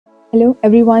Hello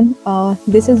everyone,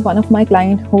 this is one of my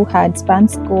clients who had spam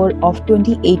score of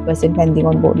 28% when they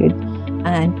onboarded,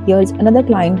 and here's another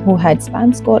client who had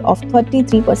spam score of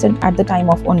 33% at the time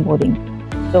of onboarding.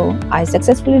 So I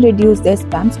successfully reduced their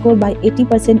spam score by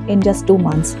 80% in just 2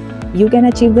 months. You can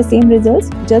achieve the same results,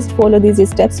 just follow these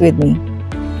steps with me.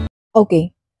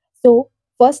 Okay, so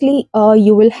firstly,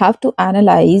 you will have to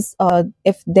analyze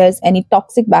if there's any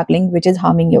toxic backlink which is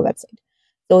harming your website.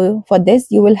 So for this,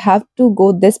 you will have to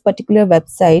go this particular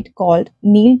website called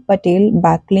Neil Patel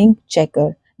Backlink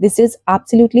Checker. This is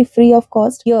absolutely free of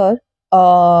cost. Here,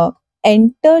 uh,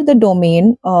 enter the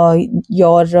domain,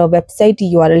 your website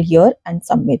URL here and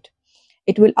submit.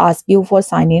 It will ask you for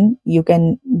sign in. You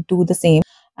can do the same.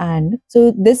 And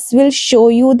so this will show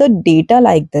you the data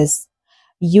like this.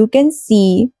 You can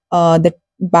see the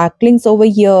backlinks over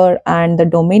here and the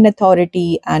domain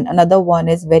authority, and another one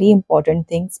is very important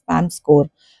thing, spam score.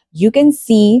 You can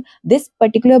see this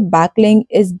particular backlink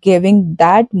is giving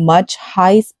that much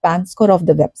high spam score of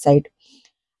the website,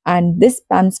 and this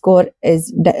spam score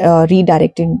is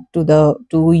redirecting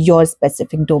to your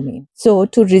specific domain. So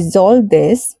to resolve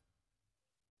this,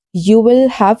 you will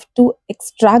have to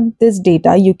extract this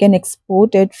data. You can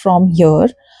export it from here,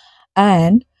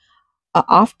 and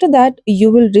after that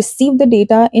you will receive the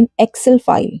data in Excel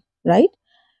file, right?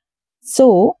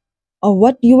 So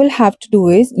what you will have to do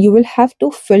is you will have to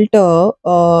filter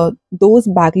those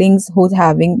backlinks who's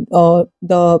having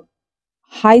the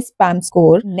high spam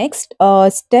score. Next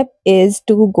step is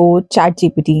to go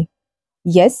ChatGPT.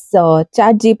 Yes,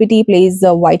 ChatGPT plays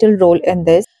a vital role in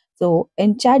this. So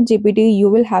in ChatGPT, you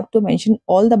will have to mention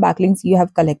all the backlinks you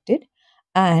have collected,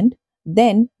 and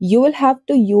then you will have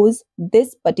to use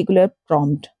this particular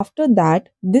prompt. After that,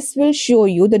 this will show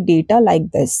you the data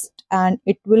like this, and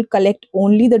it will collect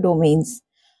only the domains.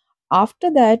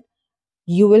 After that,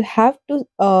 you will have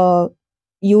to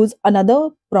use another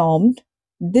prompt.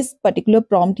 This particular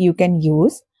prompt you can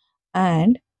use,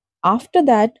 and after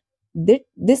that,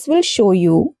 this will show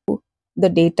you the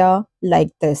data like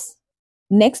this.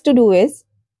 Next to do is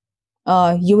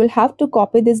you will have to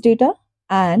copy this data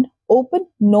and open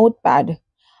Notepad.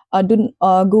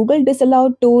 Google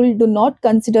disallowed tool do not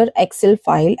consider Excel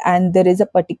file, and there is a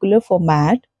particular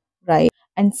format, right?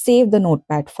 And save the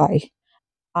Notepad file.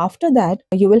 After that,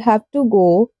 you will have to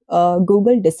go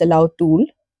Google disallow tool.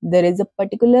 There is a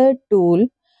particular tool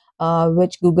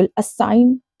which Google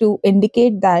assigned to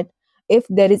indicate that if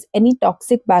there is any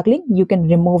toxic backlink, you can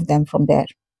remove them from there.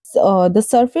 So, the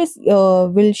surface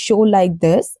will show like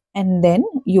this, and then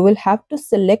you will have to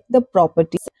select the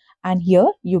properties, and here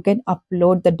you can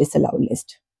upload the disallow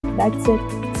list. That's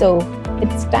it. So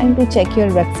it's time to check your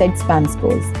website spam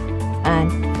scores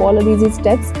and follow these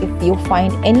steps if you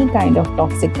find any kind of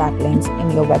toxic backlinks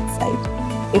in your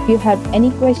website. If you have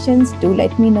any questions, do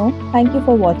let me know. Thank you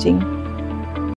for watching.